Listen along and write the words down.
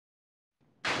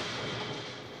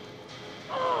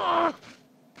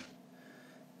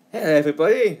Hey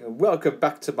everybody, and welcome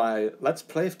back to my Let's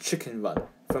Play of Chicken Run.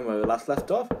 From where we last left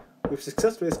off, we've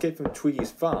successfully escaped from Tweedy's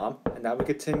farm, and now we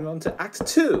continue on to Act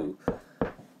 2.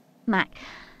 Mac,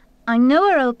 I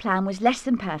know our old plan was less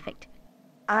than perfect.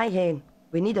 Aye, Hen.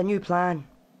 We need a new plan.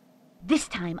 This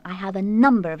time I have a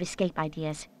number of escape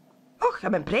ideas. Oh,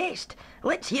 I'm impressed.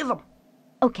 Let's hear them.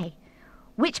 Okay,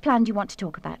 which plan do you want to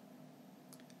talk about?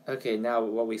 Okay, now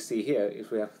what we see here is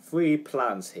we have 3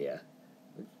 plans here.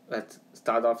 Let's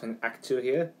start off in Act 2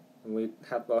 here, and we'll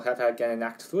have that again in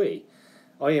Act 3.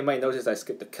 Oh, you might notice I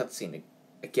skipped the cutscene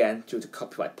again due to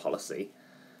copyright policy.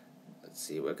 Let's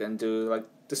see, we're going to do like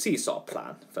the seesaw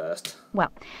plan first.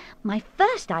 Well, my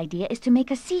first idea is to make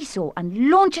a seesaw and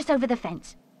launch us over the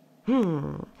fence.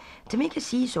 To make a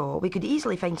seesaw, we could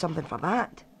easily find something for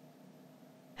that.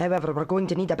 However, we're going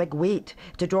to need a big weight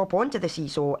to drop onto the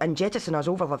seesaw and jettison us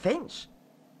over the fence.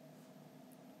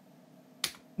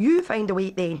 You find a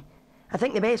weight then. I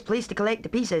think the best place to collect the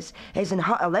pieces is in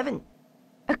Hut 11.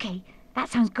 Okay, that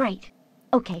sounds great.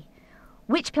 Okay,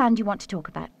 which plan do you want to talk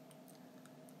about?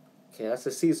 Okay, that's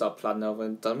the seesaw plan over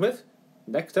and done with.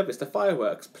 Next up is the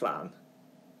fireworks plan.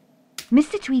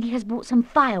 Mr. Tweedy has brought some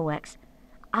fireworks.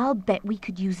 I'll bet we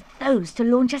could use those to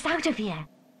launch us out of here.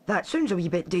 That sounds a wee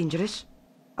bit dangerous.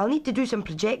 I'll need to do some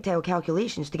projectile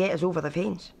calculations to get us over the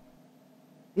fence.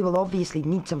 We will obviously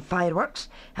need some fireworks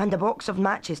and a box of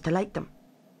matches to light them.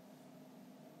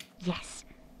 Yes,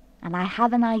 and I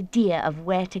have an idea of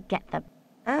where to get them.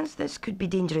 As this could be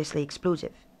dangerously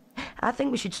explosive, I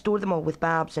think we should store them all with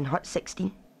Babs in Hut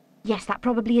 16. Yes, that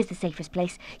probably is the safest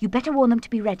place. You better warn them to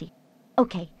be ready.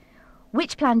 Okay,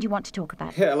 which plan do you want to talk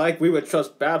about? Yeah, like we would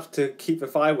trust Babs to keep the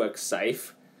fireworks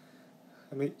safe.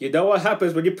 I mean, you know what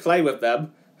happens when you play with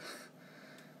them.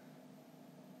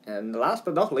 And last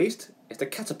but not least is the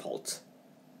catapult.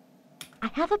 I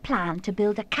have a plan to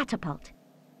build a catapult.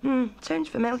 Sounds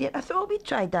familiar. I thought we'd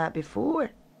tried that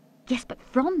before. Yes, but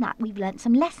from that we've learnt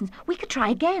some lessons. We could try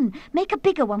again. Make a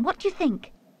bigger one. What do you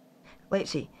think?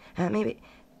 Let's see. Maybe.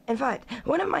 In fact,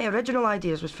 one of my original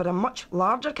ideas was for a much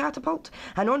larger catapult,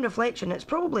 and on reflection, it's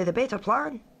probably the better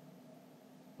plan.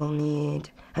 We'll need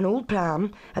an old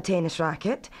pram, a tennis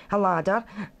racket, a ladder,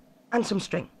 and some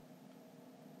string.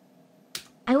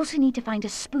 I also need to find a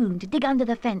spoon to dig under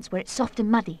the fence where it's soft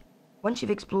and muddy. Once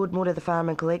you've explored more of the farm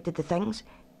and collected the things,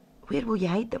 where will you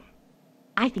hide them?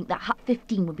 I think that Hut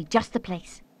 15 would be just the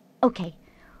place. Okay,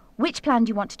 which plan do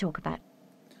you want to talk about?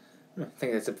 I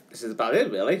think this is about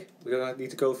it, really. We're going to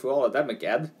need to go through all of them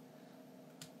again.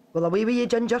 Well, away with you,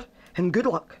 Ginger, and good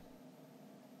luck.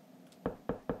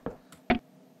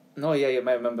 Oh yeah, you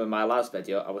may remember in my last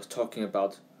video I was talking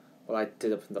about what I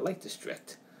did up in the Lake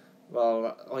District.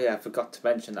 Well, oh yeah, I forgot to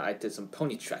mention that I did some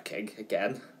pony trekking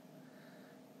again.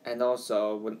 And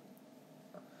also,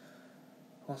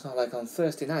 like on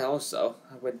Thursday night also,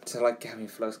 I went to like Gary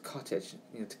Flo's cottage,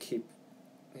 to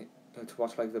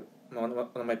watch like one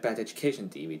of my bad education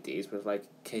DVDs with like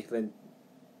Caitlin,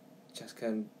 Jessica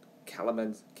and Callum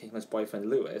and Caitlin's boyfriend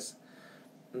Lewis.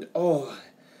 And oh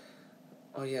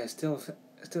yeah, I still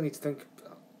need to think.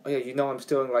 Oh yeah, I'm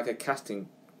still in like a casting.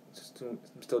 I'm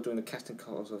still doing the casting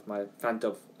calls of my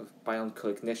fandom of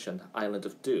Bionicle Ignition, Island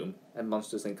of Doom, and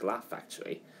Monsters Inc. Laugh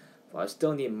Factory. But I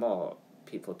still need more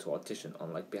people to audition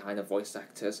on, like behind the voice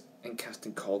actors and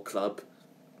casting call club.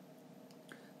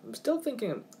 I'm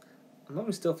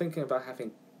only still thinking about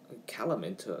having Callum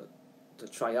in to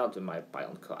try out in my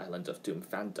Bionicle Island of Doom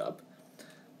fandom.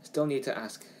 I still need to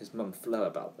ask his mum Flo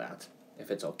about that, if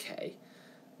it's okay.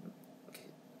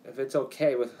 If it's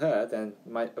okay with her, then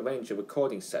we might arrange a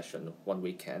recording session one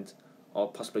weekend,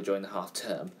 or possibly during the half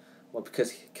term. Well,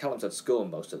 because Callum's at school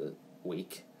most of the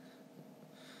week.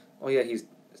 Oh yeah, he's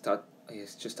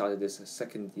just started his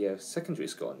second year of secondary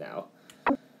school now.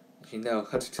 You know,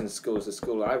 Huntington School is the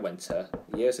school I went to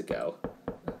years ago.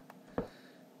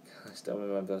 I still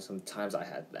remember some times I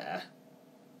had there.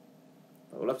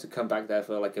 But we'll have to come back there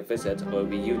for like a visit or a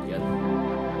reunion.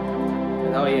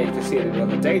 And oh yeah, you can see it on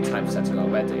the daytime setting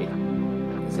already. You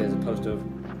can see as opposed to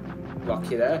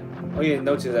Rocky there. Oh yeah,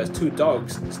 notice there's 2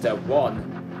 dogs instead of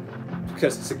 1.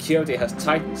 Because security has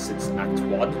tightened since Act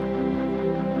 1.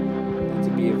 Need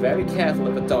to be very careful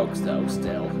of the dogs though,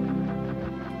 still.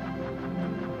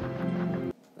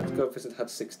 Let's go visit Hut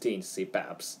 16 to see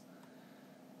Babs.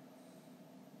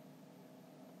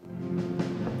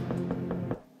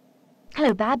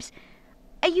 Hello, Babs.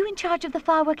 Are you in charge of the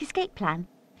firework escape plan?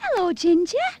 Hello,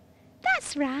 Ginger.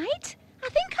 That's right. I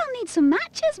think I'll need some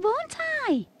matches, won't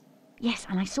I? Yes,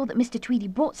 and I saw that Mr. Tweedy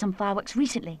bought some fireworks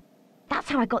recently. That's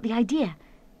how I got the idea.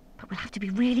 But we'll have to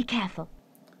be really careful.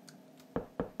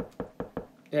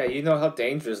 Yeah, you know how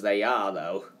dangerous they are,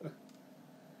 though.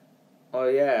 Oh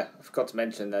yeah, I forgot to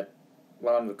mention that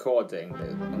while I'm recording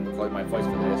my voice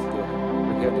for this,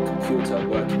 you'll hear the computer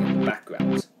working in the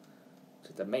background.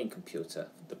 So the main computer,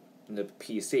 the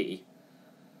PC.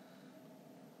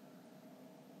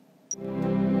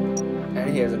 And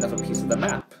here's another piece of the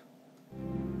map.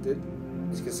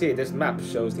 As you can see, this map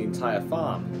shows the entire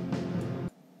farm.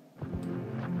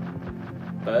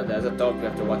 But there's a dog we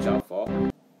have to watch out for.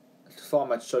 The farm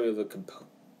might show you the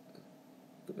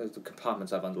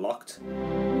compartments I've unlocked.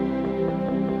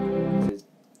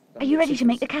 Are you ready to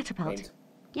make the catapult?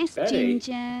 Yes, Betty.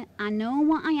 Ginger. I know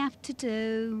what I have to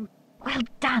do. Well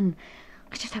done.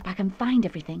 I just hope I can find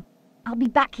everything. I'll be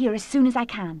back here as soon as I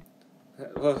can.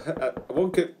 Well,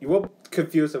 you won't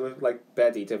confuse her with like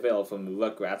Betty DeVille from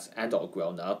Rugrats and All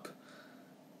Grown Up.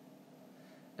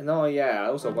 And oh yeah, I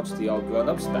also watched the All Grown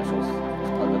Up specials as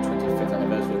part of the 25th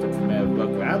anniversary of the premiere of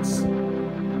Rugrats.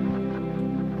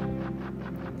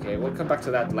 Okay, we'll come back to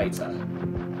that later.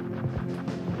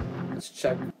 Let's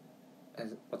check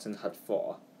what's in hut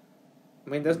 4. I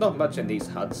mean, there's not much in these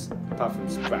huts apart from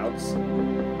sprouts.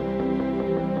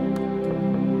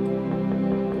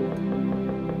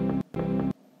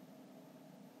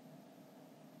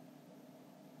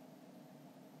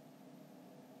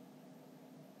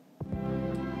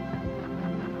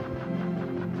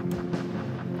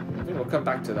 We'll come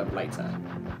back to them later.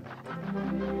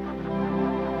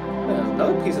 There's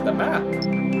another piece of the map.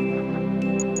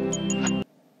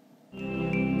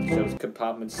 Shows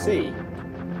compartment C.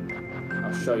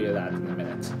 I'll show you that in a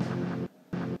minute.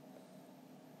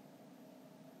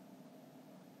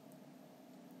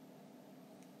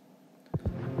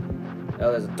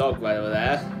 Oh, there's a dog right over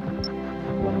there.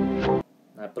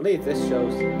 I believe this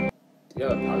shows the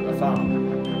other part of the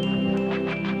farm.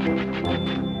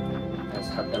 There's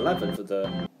hut 11 for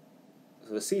the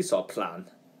seesaw plan.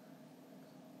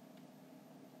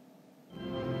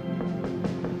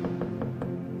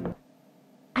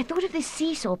 I thought of this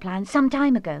seesaw plan some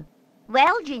time ago.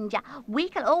 Well, Ginger, we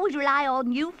can always rely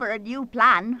on you for a new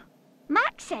plan.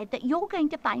 Max said that you're going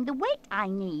to find the weight I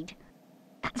need.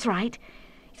 That's right.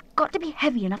 It's got to be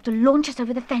heavy enough to launch us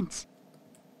over the fence.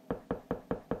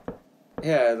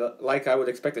 Yeah, like I would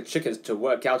expect the chickens to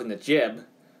work out in the gym.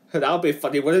 That would be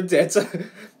funny, wouldn't it?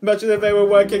 Imagine if they were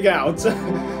working out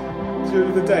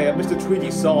during the day and Mr.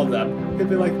 Tweedy saw them. He'd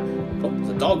be like, oh, there's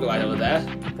a dog right over there.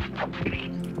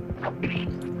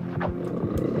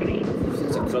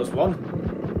 It's a close one.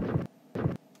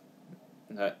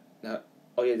 No.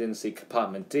 Oh, you didn't see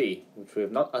compartment D, which we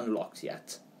have not unlocked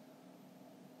yet.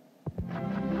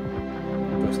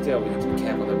 But still, we need to be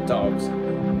careful of the dogs,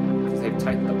 because they've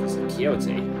tightened up the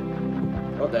security.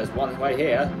 Oh, there's one right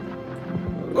here.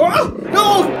 Oh,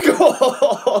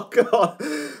 oh God!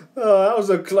 Oh, that was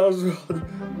a close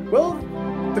one. Well,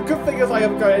 the good thing is I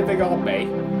haven't got anything on me.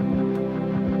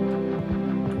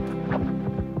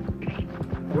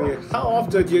 I mean, how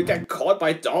often do you get caught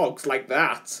by dogs like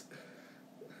that?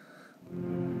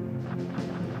 In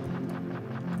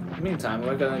the meantime,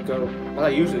 we're gonna go. What I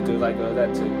usually do is I go there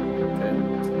to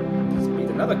meet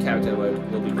another character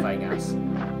we'll be playing as.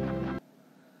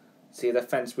 See the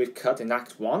fence we've cut in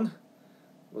Act 1?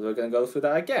 Well, we're going to go through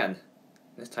that again.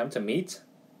 It's time to meet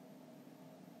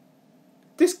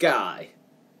this guy.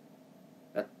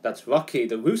 That's Rocky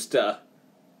the Rooster.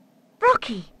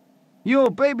 Rocky!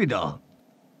 Your baby doll.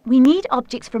 We need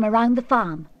objects from around the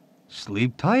farm.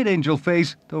 Sleep tight, Angel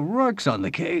Face. The rock's on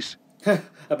the case. I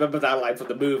remember that line from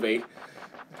the movie.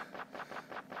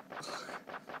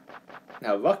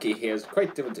 Now, Rocky here is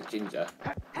quite different to Ginger.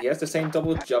 He has the same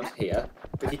double jump here,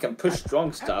 but he can push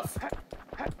strong stuff.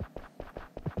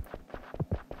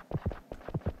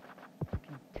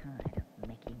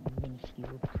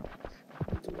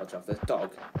 Need to watch out for this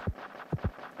dog.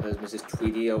 There's Mrs.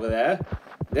 Tweedy over there.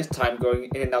 This time going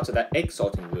in and out of that egg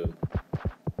sorting room.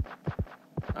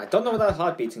 I don't know what that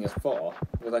heart beating is for.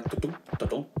 It was like dum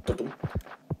dum dum dum.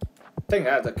 Thing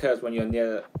that occurs when you're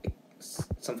near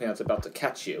something that's about to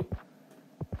catch you.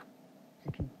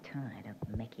 Sick and tired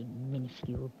of making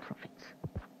minuscule profits.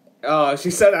 Oh, she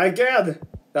said it again!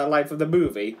 That line from the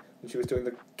movie when she was doing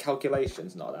the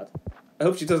calculations and all that. I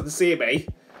hope she doesn't see me.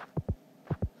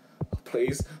 Oh,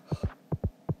 please.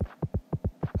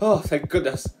 Oh, thank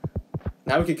goodness.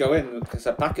 Now we can go in because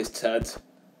her back is turned.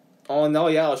 Oh no,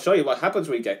 yeah, I'll show you what happens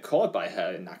when you get caught by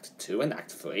her in Act 2 and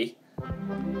Act 3.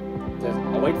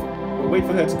 We'll wait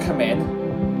for her to come in.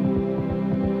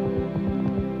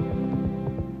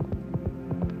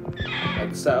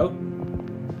 Like so.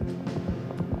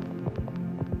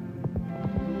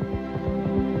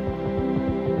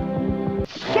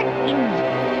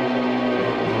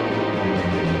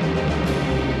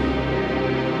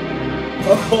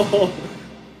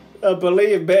 Oh,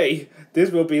 believe me,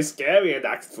 this will be scary in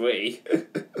Act 3.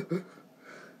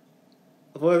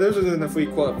 Well, this was in the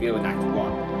 3/4 view in Act 1.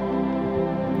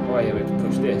 Oh yeah, we have to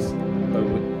push this. But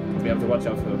we have to watch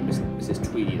out for Mrs.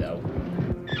 Tweedy, though.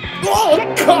 Oh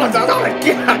god, not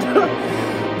again!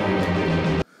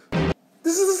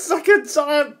 This is the second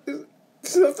time...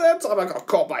 This is the third time I got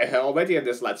caught by her already in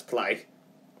this Let's Play.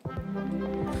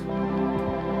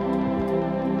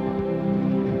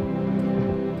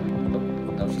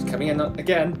 Oh, she's coming in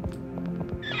again.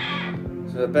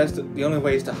 So the only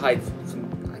way is to hide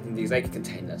from these egg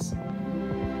containers. I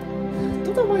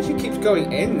don't know why she keeps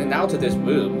going in and out of this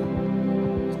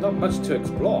room. There's not much to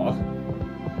explore.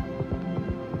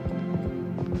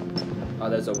 Oh,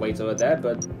 there's a weight over there,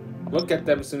 but we'll get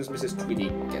them as soon as Mrs.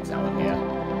 Tweedy gets out of here.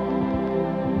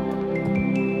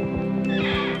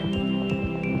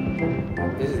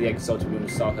 This is the exalted room we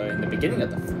saw her in the beginning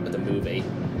of the movie.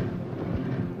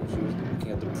 She was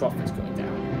looking at the profits going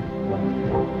down.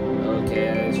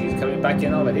 Okay, she's coming back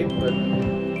in already, but...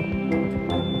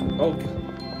 Oh,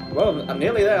 well, I'm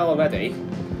nearly there already.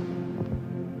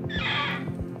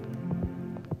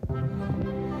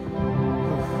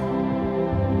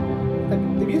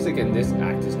 The music in this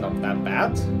act is not that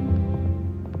bad.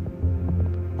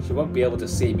 She won't be able to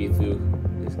see me through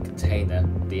this container,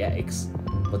 the eggs.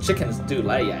 Well, chickens do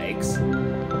lay eggs.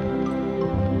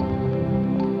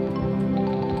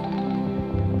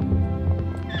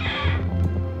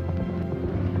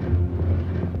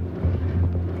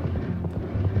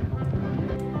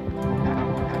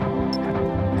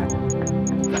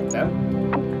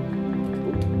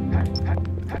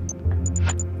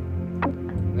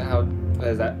 Now,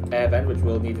 there's that air vent which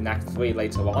we'll need in Act 3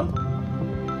 later on.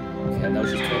 Okay, I know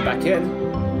she's coming back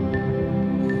in.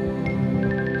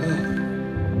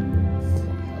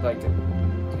 Like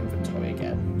inventory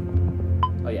again.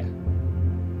 Oh yeah.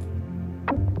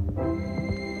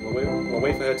 We'll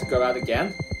wait for her to go out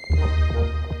again.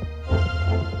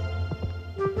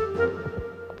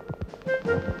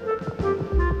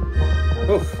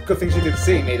 Oh, good thing she didn't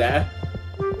see me there.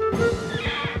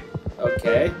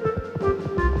 Okay.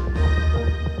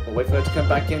 We'll wait for her to come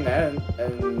back in there,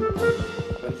 and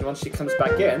once she comes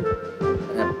back in,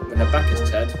 and when her back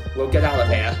is turned, we'll get out of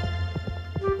here.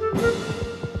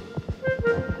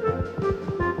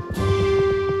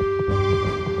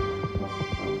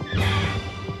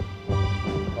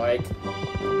 Like,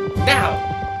 now!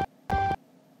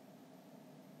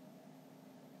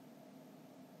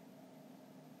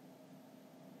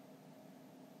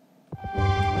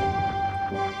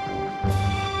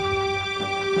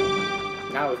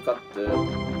 Now we've got the...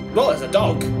 Oh, there's a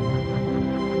dog!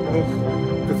 Oh,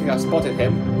 good thing I spotted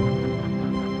him.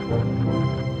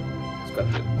 He's got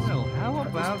the... Well, how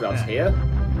about sprouts that? here.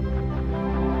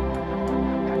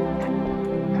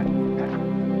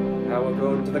 Now we'll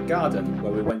go into the garden,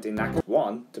 where we went in Act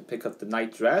 1 to pick up the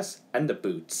night dress and the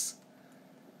boots.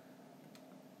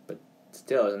 But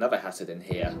still, there's another hazard in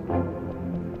here.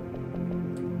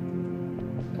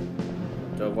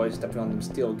 To avoid stepping on them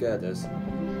steel girders.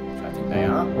 Which I think they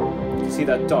are. You can see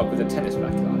that dog with a tennis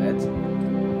racket on it.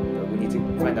 But we need to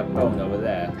find that bone over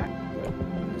there. Wait,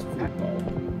 this fruit bowl.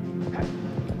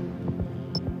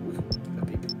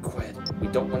 Be quiet. We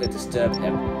don't want to disturb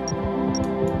him.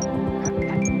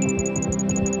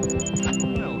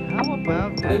 How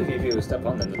about that? Maybe if you step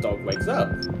on them, the dog wakes up.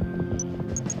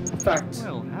 In fact,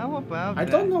 Well, how about I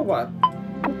that? don't know what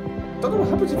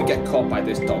happens if you get caught by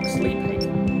this dog sleeping.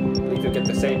 I believe you'll get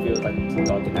the same view like the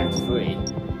dog in Act 3.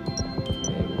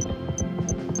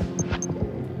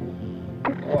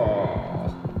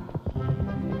 Oh.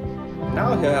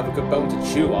 Now he'll have a good bone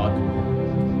to chew on.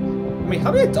 I mean,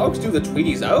 how many dogs do the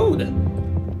Tweedies own?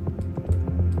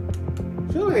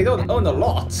 Surely they don't own a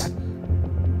lot.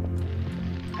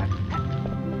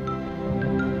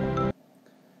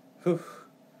 Whew.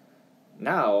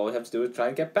 Now all we have to do is try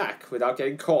and get back without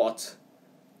getting caught.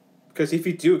 Because if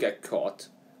you do get caught...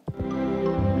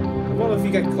 Well, if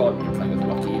you get caught playing with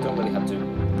Rocky, you don't really have to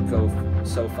go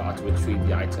so far to retrieve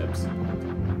the items.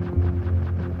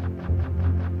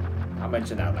 I'll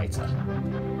mention that later.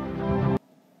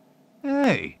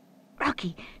 Hey!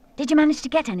 Rocky, did you manage to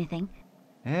get anything?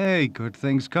 Hey, good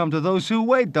things come to those who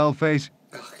wait, Dollface.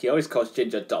 Ugh, he always calls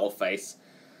Ginger Dollface.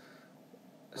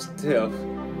 Still,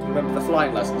 remember the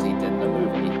flying lessons he did in the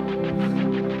movie?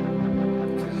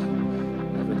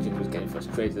 When Ginger was getting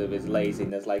frustrated with his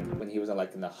laziness, like when he was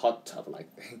in a hot tub, like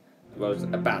well, it was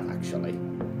a bath actually.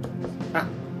 Ah,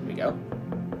 here we go.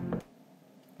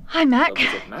 Hi, Mac. So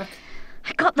was it, Mac?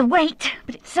 I got the weight,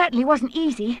 but it certainly wasn't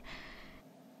easy.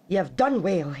 You've done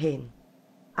well, Hen.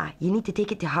 You need to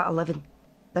take it to Hat 11.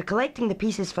 They're collecting the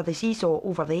pieces for the seesaw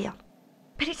over there.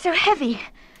 But it's so heavy.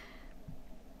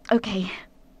 Okay,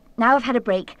 now I've had a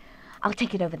break. I'll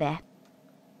take it over there.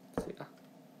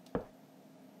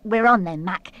 We're on then,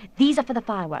 Mac. These are for the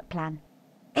firework plan.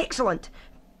 Excellent,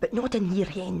 but not in here,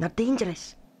 Hen. They're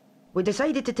dangerous. We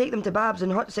decided to take them to Babs in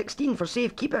Hut 16 for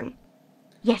safekeeping.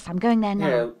 Yes, I'm going there now.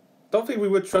 Yeah, don't think we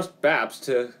would trust Babs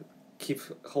to keep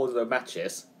hold of the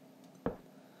matches.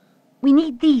 We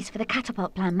need these for the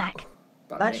catapult plan, Mac.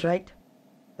 That's right.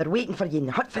 They're waiting for you in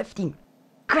Hut 15.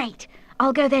 Great.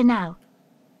 I'll go there now.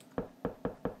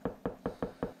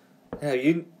 Yeah,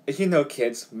 you know,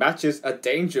 kids, matches are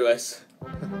dangerous.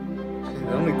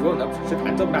 Only grown-ups should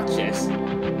handle matches.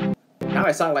 Now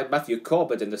I sound like Matthew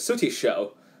Corbett in the Sooty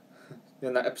Show.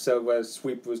 In that episode where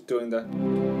Sweep was doing the...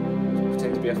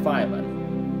 pretending to be a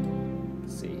fireman.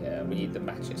 Let's see here, we need the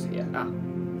matches here.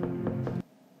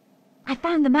 I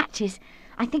found the matches.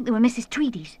 I think they were Mrs.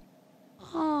 Tweedy's.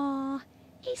 Oh,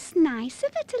 it's nice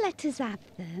of her to let us have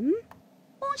them.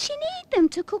 Won't she need them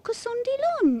to cook a Sunday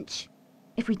lunch?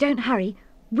 If we don't hurry,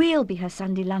 we'll be her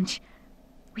Sunday lunch.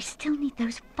 We still need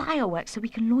those fireworks so we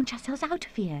can launch ourselves out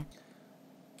of here.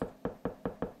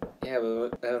 Yeah, we're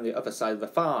on the other side of the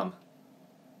farm.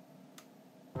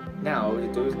 Now, what we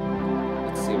do is...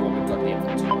 let's see what we've got in the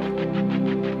inventory.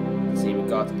 Let's see, we've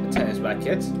got a tennis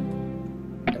racket,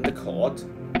 and the cord,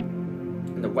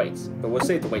 and the weights. But we'll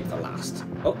save the weight for last.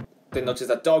 Oh, didn't notice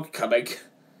that dog coming.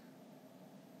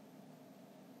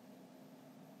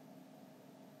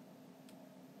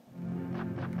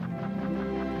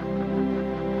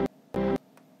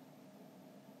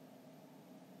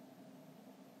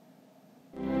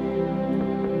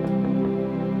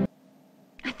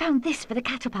 Found this for the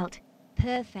catapult.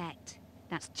 Perfect.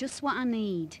 That's just what I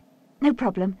need. No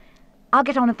problem. I'll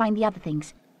get on and find the other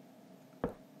things.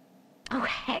 Oh,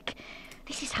 heck.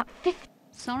 This is Hut 50.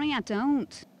 Sorry, I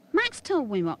don't. Max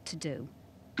told me what to do.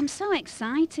 I'm so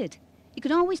excited. You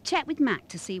could always check with Mac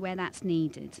to see where that's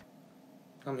needed.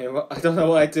 I mean, I don't know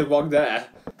what I did wrong there.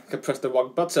 I pressed the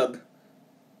wrong button.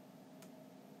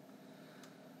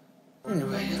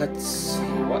 Anyway, let's see.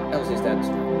 What else is there?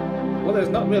 Well, there's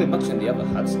not really much in the other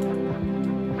huts.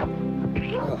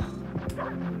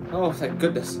 Oh, thank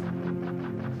goodness.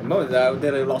 The moment there, I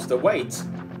nearly lost the weight.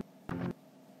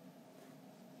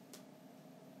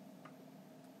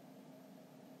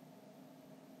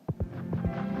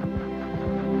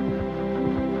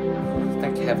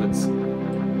 Thank heavens.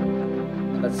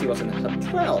 Let's see what's in Hut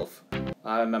 12.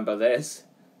 I remember this.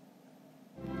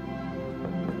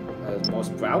 There's more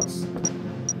sprouts.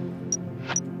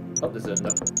 Oh, there's a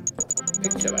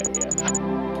picture right here.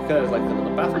 There's like a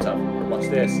little bathtub. Watch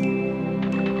this.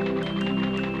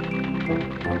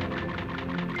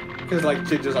 There's like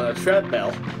Ginger's on a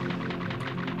treadmill.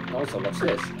 And also, watch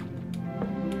this.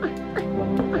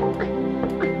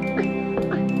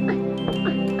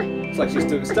 It's like she's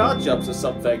doing star jumps or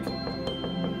something.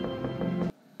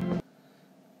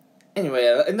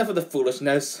 Anyway, enough of the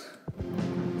foolishness.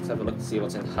 Let's have a look to see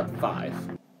what's in Hut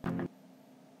 5.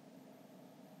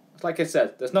 Like I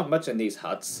said, there's not much in these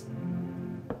huts.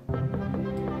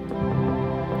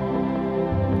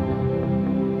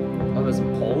 Oh, there's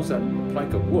some poles and a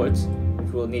plank of wood,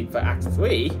 which we'll need for Act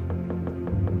 3,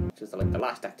 which is like the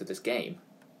last act of this game.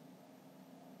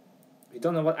 If you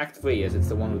don't know what Act 3 is, it's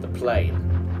the one with the plane,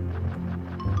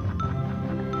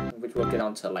 which we'll get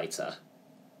onto later.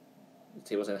 Let's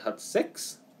see what's in Hut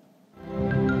 6.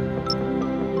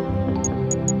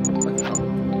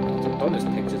 Bonus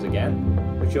pictures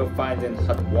again, which you'll find in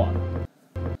Hut 1.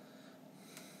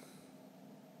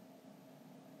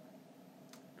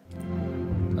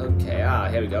 Okay,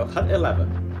 here we go. Hut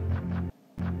 11.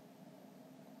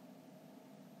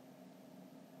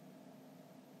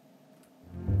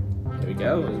 Here we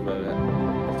go.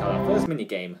 Let's start our first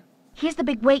minigame. Here's the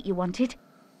big weight you wanted.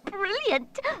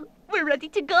 Brilliant! We're ready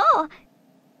to go.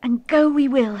 And go we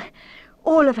will.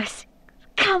 All of us.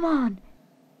 Come on.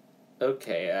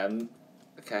 Okay, I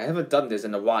haven't done this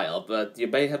in a while, but you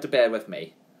may have to bear with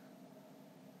me.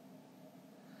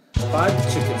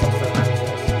 5 chickens off the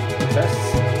mattress.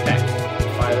 Press X to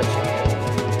fire the chicken.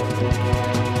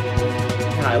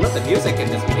 And I love the music in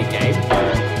this minigame.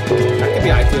 That could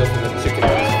be ideal for the chicken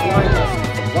that's flying off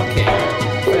from Rocky,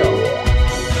 Phil.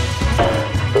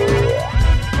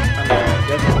 I mean,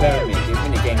 you have to bear with me, these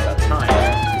minigames are timed.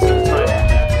 You see the time on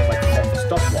there, like a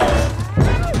stopwatch.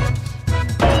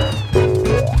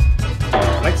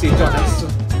 I'd like to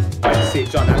see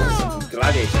John Anderson from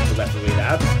Gladiator to referee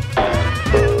that.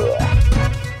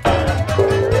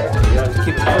 You have to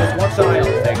keep a close watch eye on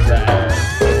things there,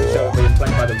 to show everybody's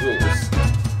playing by the rules.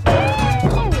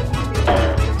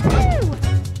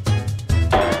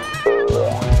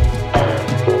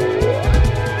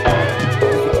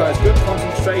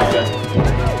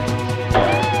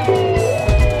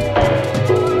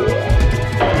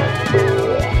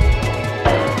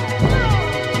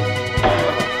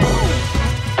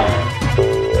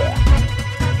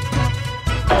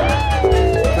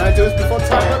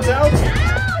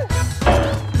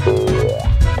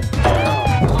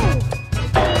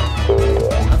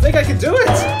 think I can do it!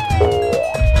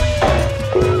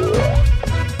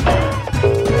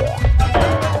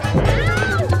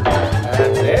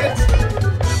 That's it.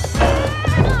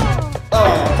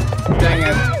 Oh, dang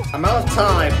it. I'm out of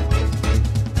time.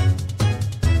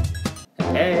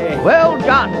 Hey. Well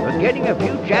done for getting a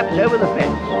few chaps over the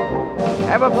fence.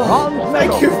 Have a bronze medal.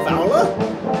 Thank you, Fowler.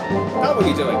 How are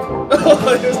you doing?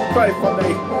 Oh, it was quite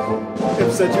funny.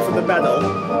 Him searching for the medal.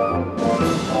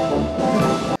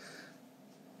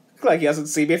 Looks like he hasn't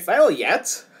seen me fail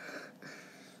yet.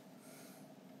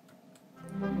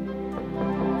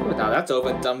 But now that's over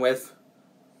and done with.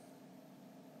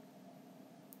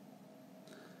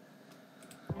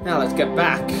 Now let's get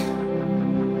back.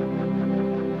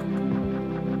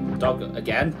 Dog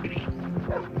again.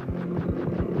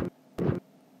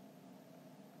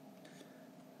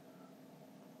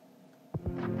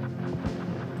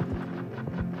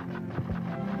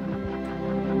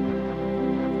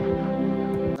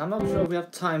 I'm not sure if we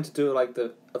have time to do like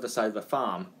the other side of the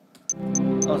farm.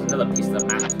 Oh, there's another piece of the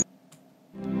map.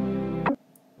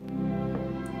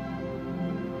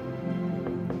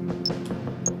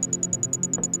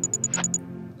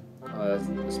 Oh, there's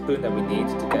the spoon that we need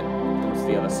to get onto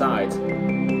the other side.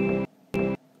 I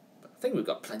think we've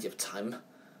got plenty of time.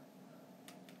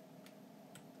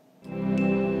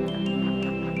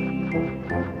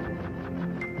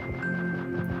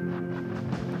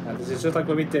 This is just like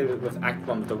what we did with Act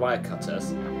 1 with the wire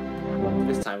cutters.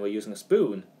 This time we're using a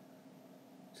spoon.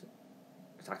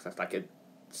 It acts like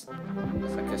it's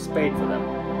like a spade for them.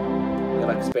 They're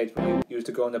like a spade when you used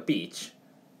to go on the beach.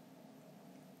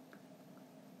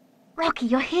 Rocky,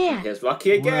 you're here. Here's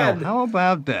Rocky again. Well, how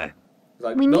about that?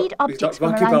 Like, We need objects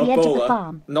from around the edge of the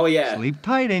farm. No, yeah. Sleep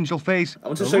tight, Angel Face. I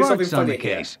want to The show you something rug's on funny the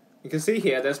here. case. You can see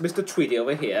here, there's Mr. Tweedy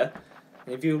over here.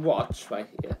 And if you watch right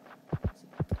here,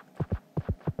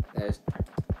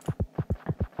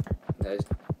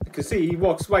 you can see he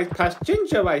walks right past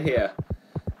Ginger right here.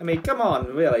 I mean, come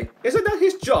on, really. Isn't that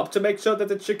his job to make sure that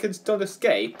the chickens don't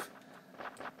escape?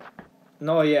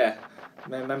 No, yeah.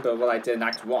 Remember what I did in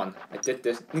Act 1. I did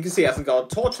this. You can see he hasn't got a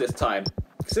torch this time.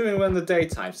 Considering we're in the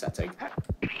daytime setting.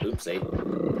 Oopsie.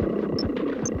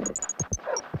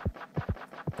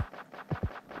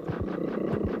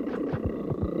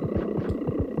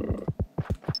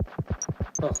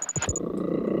 Oh.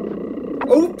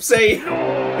 Oopsie!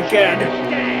 Again!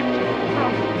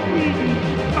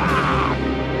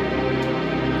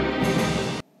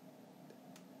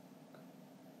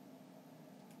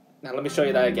 Now let me show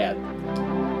you that again.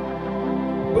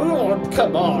 Oh,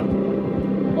 come on!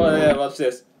 Oh yeah, watch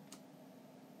this.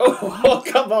 Oh,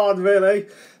 come on, really?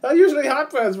 That usually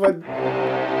happens when...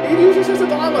 He usually says a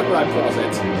dialogue when I pause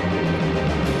it.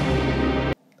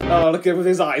 Oh, look at him with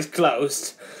his eyes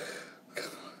closed.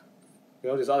 We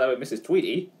already saw that with Mrs.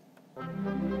 Tweedy.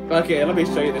 Okay, let me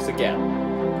show you this again.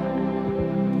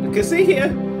 You can see here,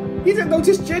 he didn't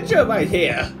notice Ginger right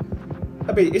here.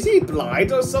 I mean, is he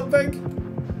blind or something?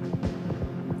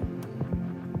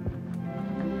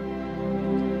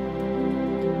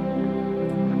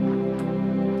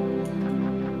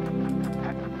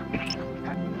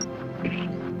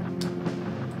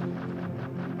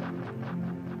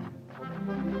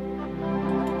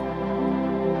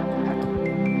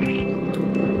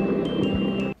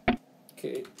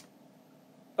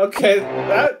 Okay,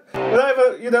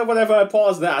 that whenever I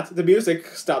pause that, the music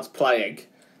starts playing.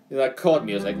 You know, like chord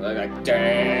music, like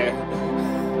dang.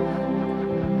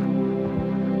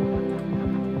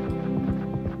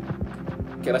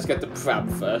 Okay, let's get the pram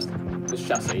first, the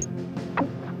chassis,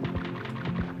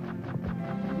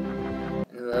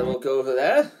 and then we'll go over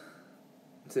there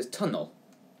to this tunnel.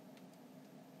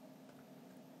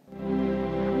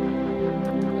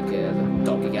 Okay, there's a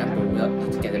dog again, but we'll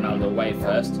need to get him out of the way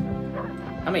first.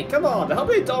 I mean, come on, how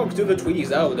many dogs do the Tweedy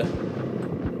zone?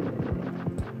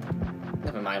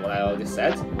 Never mind what I already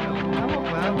said.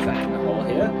 I'm in the hole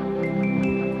here.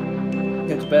 You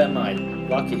have to bear in mind,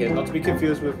 Rocky here is not to be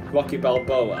confused with Rocky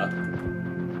Balboa.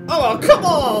 Oh, come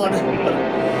on!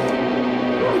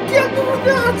 You can't do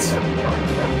that!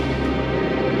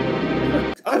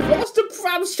 I've lost the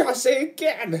pram chassis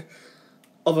again!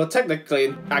 Although technically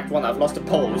in Act 1 I've lost the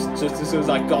poles just as soon as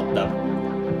I got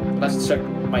them. Let's check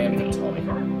my inventory.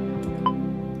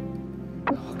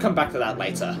 I'll come back to that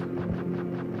later.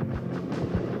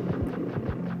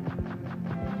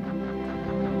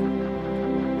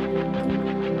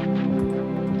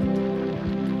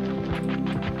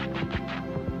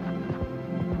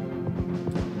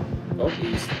 Oh,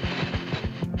 he's...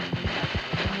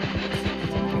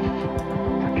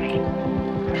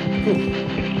 Good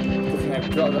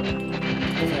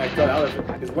thing I got out of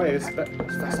his way as fast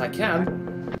as I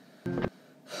can.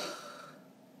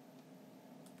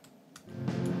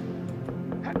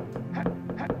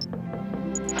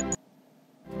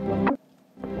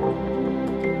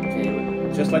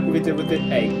 just like we did with the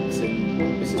eggs in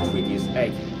Mrs. Tweedy's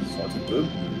egg sorting room.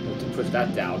 We have to push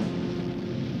that down.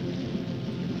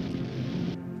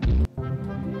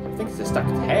 I think it's a stack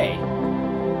of hay.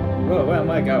 Whoa, where am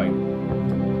I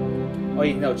going? Oh,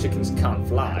 you know chickens can't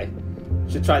fly.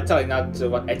 Should try telling that to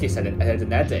what Eddie said in Ed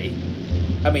and Eddie.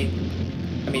 I mean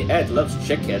Ed loves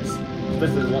chickens,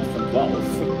 especially the one from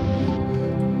Wolf.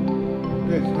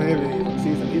 Whenever he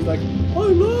sees them, he's like,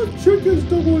 I love chickens,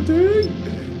 Double D!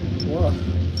 What?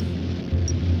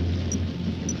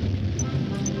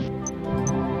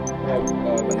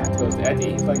 When it goes to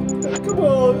Eddie, he's like, come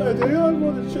on, Eddie, I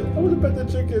want to pet the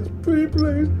chickens,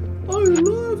 please. I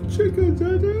love chickens,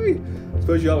 Eddie!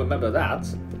 Suppose you all remember that.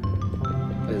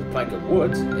 There's a plank of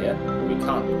wood here we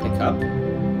can't pick up.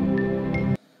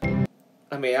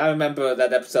 I mean, I remember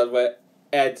that episode where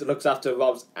Ed looks after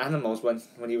Rob's animals when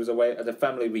he was away at the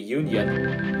family reunion,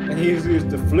 and he used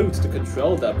the flute to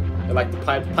control them, like the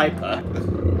piper.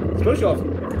 Suppose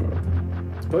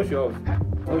you've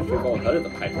all heard of the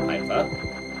piper.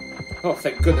 Oh,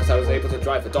 thank goodness I was able to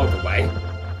drive the dog away.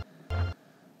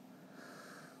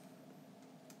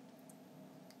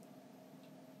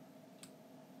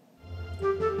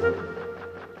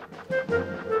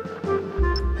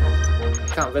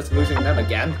 Can't risk losing them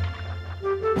again.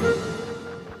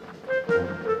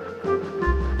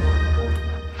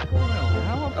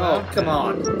 Oh, come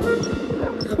on.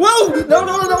 Whoa! No!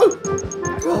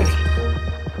 Oh.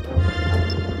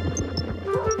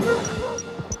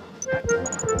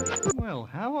 Well,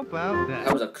 how about that?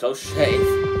 That was a close shave.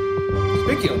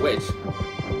 Speaking of which,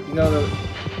 you know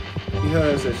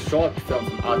there's a short film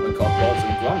from Aardman called Wallace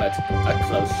and Gromit, A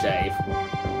Close Shave.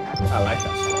 I like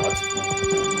that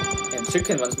short. And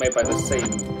Chicken Run's made by the same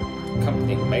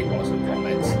company who made Wallace and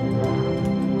Gromit.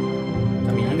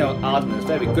 I mean, you know Aardman is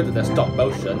very good at their stop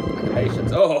motion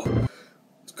animations. Oh!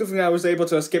 It's a good thing I was able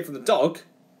to escape from the dog.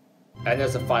 And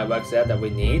there's the fireworks there that we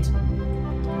need.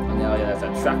 And now there's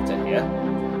a tractor here.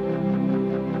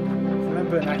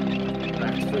 Remember in Act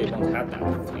 3 we won't have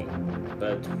that thing.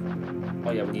 But,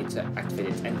 oh yeah, we need to activate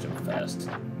its engine first.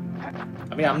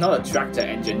 I mean, I'm not a tractor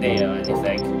engineer or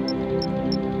anything.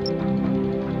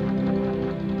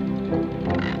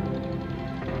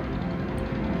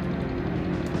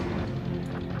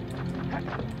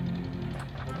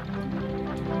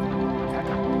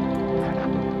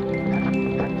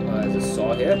 There's a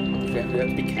saw here. We have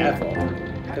to be careful.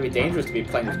 It's very dangerous to be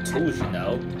playing with tools, you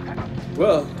know.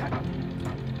 Whoa!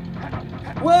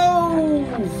 Whoa!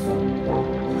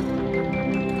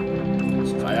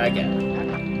 Let's try that again.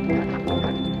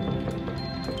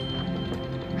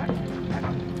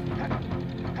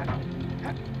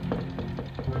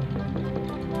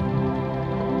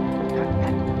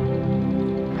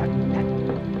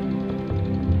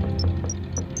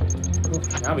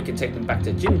 Now we can take them back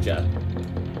to Ginger.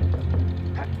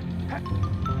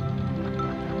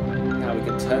 Now we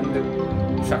can turn the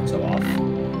tractor off.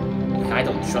 I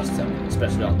don't trust them,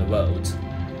 especially on the road.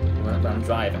 When I'm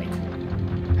driving.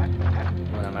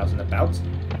 When I'm out and about.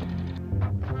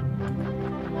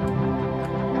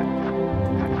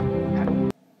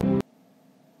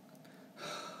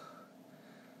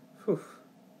 Whew.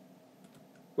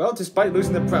 Well, despite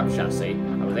losing the prep chassis,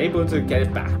 I was able to get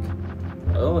it back.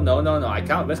 Oh, no, I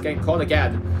can't risk getting caught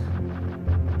again.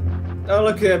 Oh,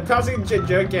 look here, passing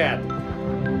Ginger again.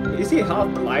 Is he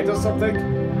half blind or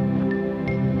something?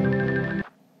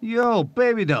 Yo,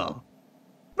 baby doll.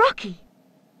 Rocky!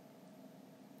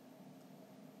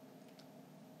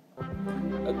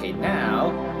 Okay,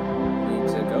 now we need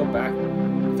to go back.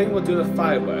 I think we'll do the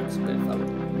fireworks bit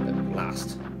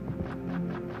last.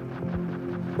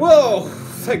 Whoa!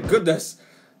 Thank goodness!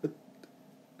 I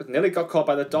nearly got caught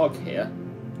by the dog here.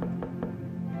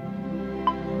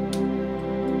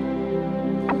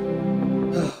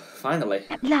 Finally.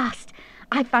 At last,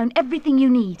 I found everything you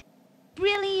need.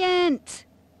 Brilliant!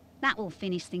 That will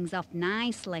finish things off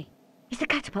nicely. Is the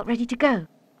catapult ready to go?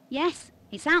 Yes,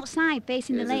 it's outside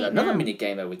facing the lake Another now. mini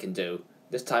game that we can do.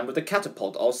 This time with the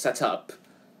catapult all set up.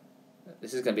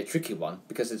 This is going to be a tricky one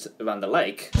because it's around the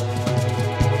lake. You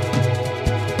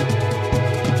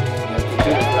can do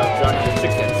this without drowning the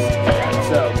chickens.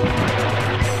 So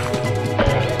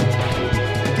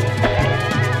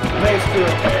I may screw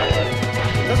up here, but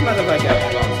it doesn't matter if I get it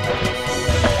wrong.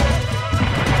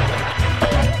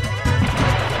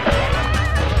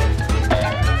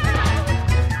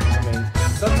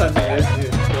 Sometimes it is,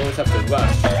 you always have to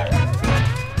rush.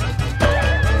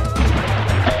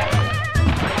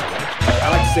 I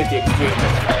like to save the extreme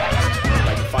first,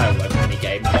 like a fireworks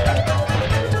minigame.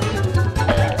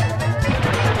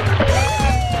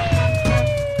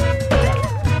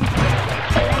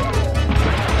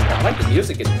 I like the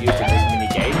music in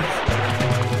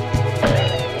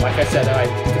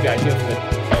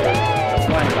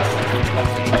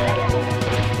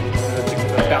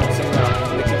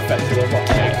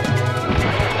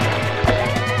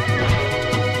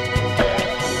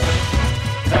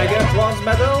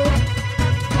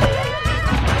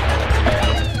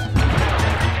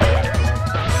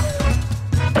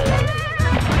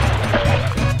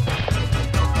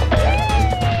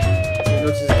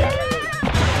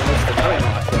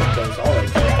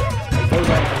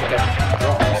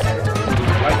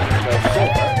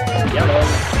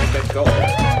gold.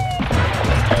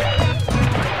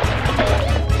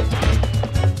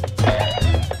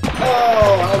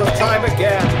 Oh, out of time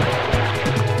again.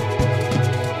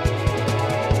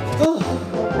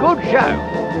 Good show.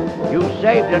 You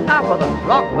saved enough of the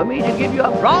flock for me to give you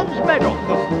a bronze medal.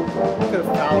 Good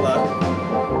fella.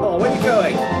 Oh, where are you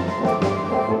going?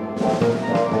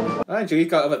 Mind you, he's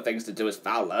got other things to do as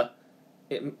Fowler.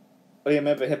 I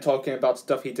remember him talking about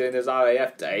stuff he did in his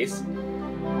RAF days.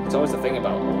 It's always the thing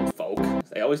about old folk.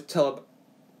 They always tell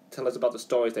us about the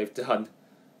stories they've done.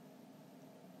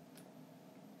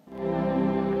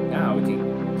 Now we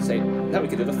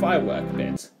can do the firework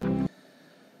bit.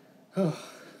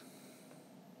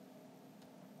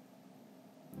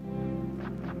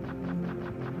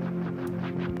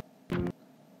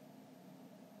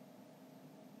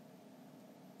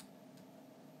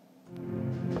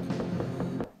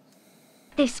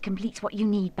 This completes what you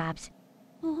need, Babs.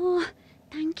 Oh,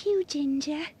 thank you,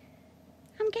 Ginger.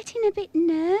 I'm getting a bit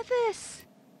nervous.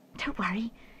 Don't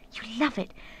worry, you love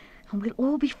it, and we'll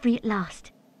all be free at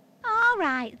last. All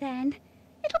right, then.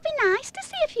 It'll be nice to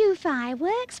see a few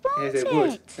fireworks, won't Yes, it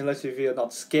would. Unless if you're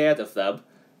not scared of them.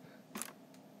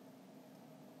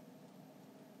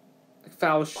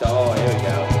 Foul shot. Oh, here we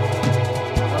go.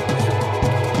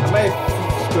 I may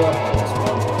screw up on this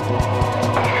one.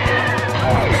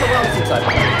 It's a while since I've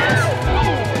played this.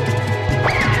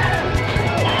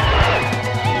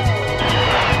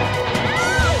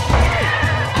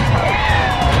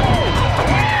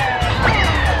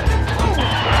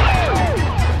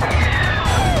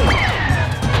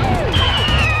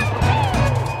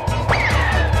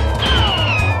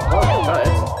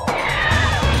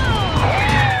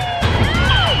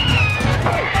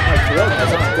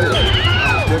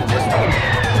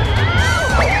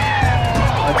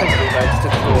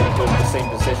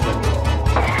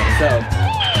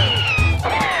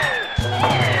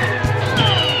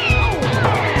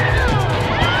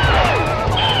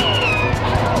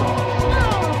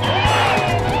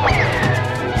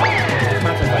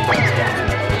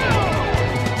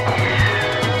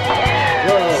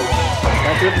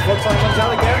 Before time runs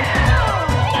out again?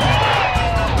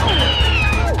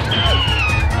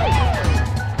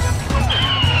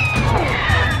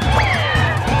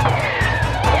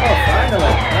 Oh,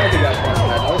 finally! Now we got one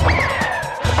medal.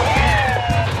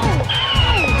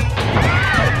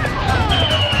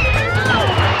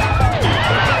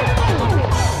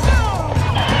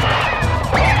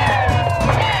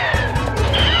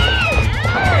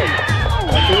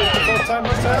 Do it before time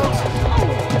runs out?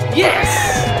 Yes!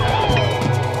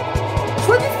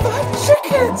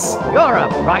 You're a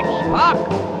bright spark,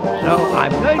 so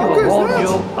I'm going to award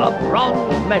you a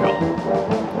bronze medal.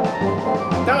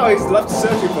 Now he's left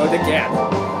searching for it again.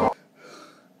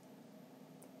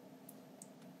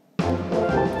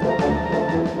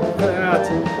 Look at that.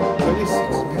 26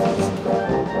 minutes.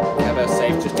 Have a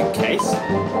save just in case.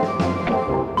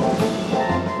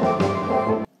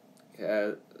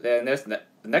 Then there's the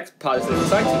next part is the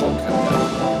exciting one coming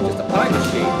up. Just a pie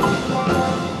machine.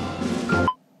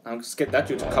 I'm going to skip that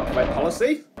due to copyright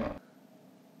policy.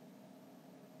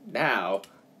 Now.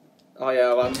 Oh yeah,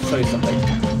 I want to show you something.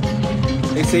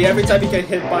 You see, every time you get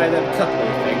hit by them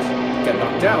cutlery things, you get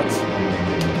knocked out.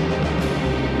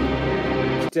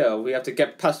 Still, we have to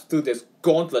get past through this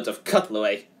gauntlet of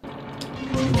cutlery.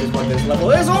 Which is what this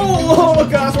level is. Oh, look,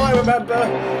 that's what I remember.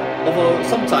 Although,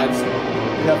 sometimes,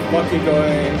 we have Rocky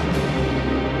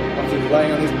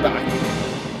lying on his back.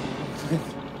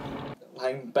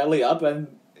 Lying belly up and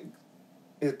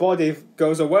his body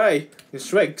goes away. He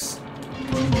shrinks.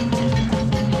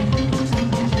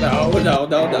 No.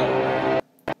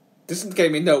 This isn't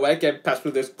getting me nowhere. Getting past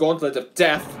through this gauntlet of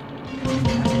death.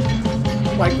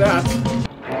 Like that.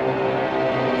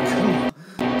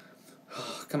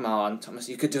 Come on, Thomas,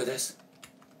 you could do this.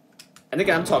 And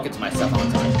again, I'm talking to myself all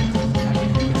the time.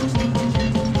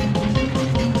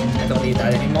 I don't need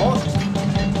that anymore.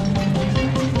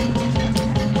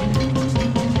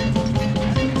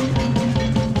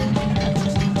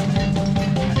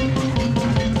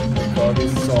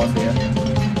 These swords here.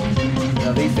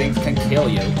 Now these things can kill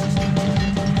you. These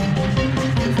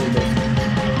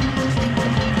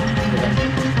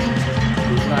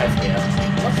knives here.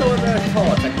 I'm not sure what they're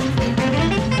called technically.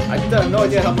 I have no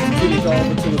idea how much Tweedy got all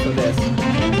the tools for this.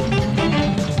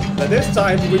 But this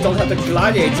time we don't have the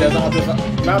gladiators or the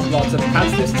ramrods and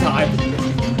pants this time.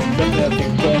 Just the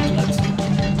big gauntlet.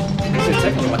 This is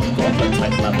technically like a gauntlet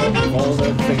type level with all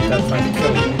the things that are trying to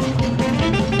kill you.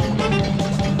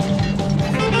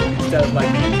 Instead of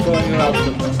like going around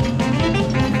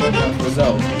the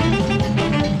zone.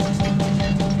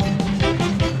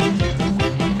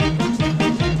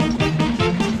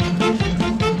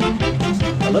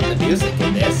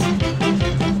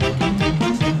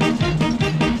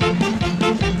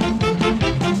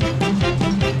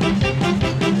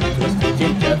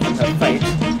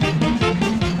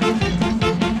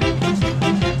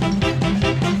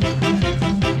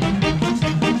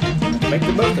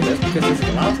 because this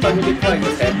is the last time we'll be playing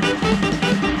with him.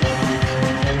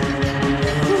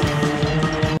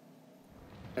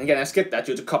 And again, I skipped that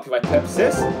due to copyright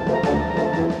purposes.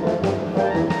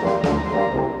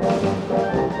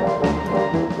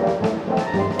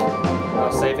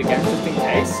 I'll save again just in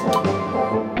case.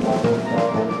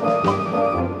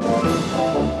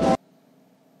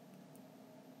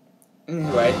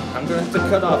 Anyway, I'm going to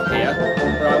cut off here,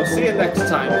 but I will see you next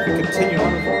time if we continue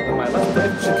on with my Let's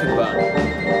Play Chicken Run.